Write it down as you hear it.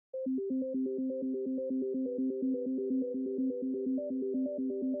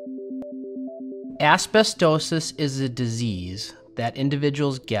Asbestosis is a disease that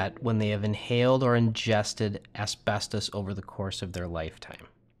individuals get when they have inhaled or ingested asbestos over the course of their lifetime.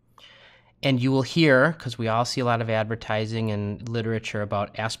 And you will hear, because we all see a lot of advertising and literature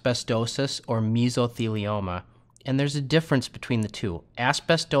about asbestosis or mesothelioma, and there's a difference between the two.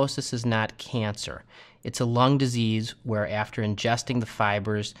 Asbestosis is not cancer. It's a lung disease where after ingesting the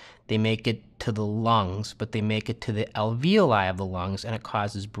fibers, they make it to the lungs, but they make it to the alveoli of the lungs, and it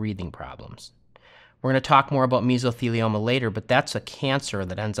causes breathing problems. We're going to talk more about mesothelioma later, but that's a cancer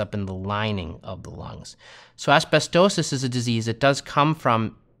that ends up in the lining of the lungs. So asbestosis is a disease that does come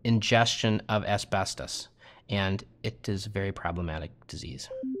from ingestion of asbestos, and it is a very problematic disease.